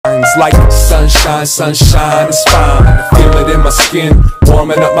like sunshine, sunshine is fine. I feel it in my skin,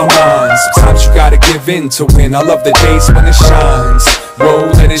 warming up my mind. Sometimes you gotta give in to win. I love the days when it shines.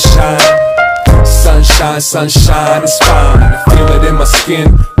 Whoa, let it shine. Sunshine, sunshine is fine. I feel it in my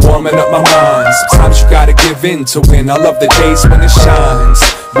skin, warming up my mind. Sometimes you gotta give in to win. I love the days when it shines.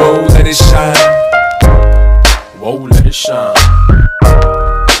 Whoa, let it shine. Whoa, let it shine.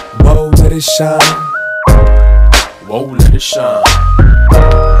 Whoa, let it shine. Whoa, let it shine.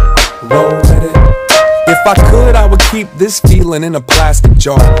 Whoa, let it. If I could, I would keep this feeling in a plastic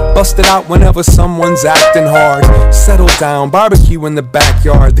jar. Bust it out whenever someone's acting hard. Settle down, barbecue in the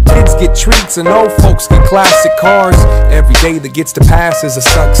backyard. The kids get treats and old folks get classic cars. Every day that gets to pass is a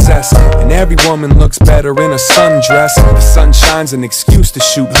success, and every woman looks better in a sundress. The sun shines, an excuse to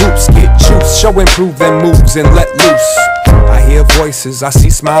shoot hoops, get juice, show and prove them moves and let loose. I hear voices, I see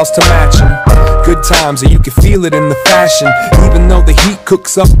smiles to match them. Good times, and you can feel it in the fashion. Even though the heat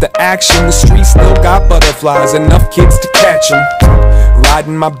cooks up the action, the streets still got butterflies, enough kids to catch them.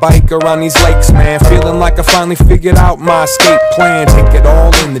 Riding my bike around these lakes, man, feeling like I finally figured out my escape plan. Take it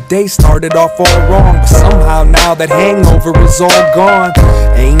all in, the day started off all wrong, but somehow now that hangover is all gone.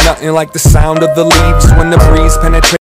 Ain't nothing like the sound of the leaves when the breeze penetrates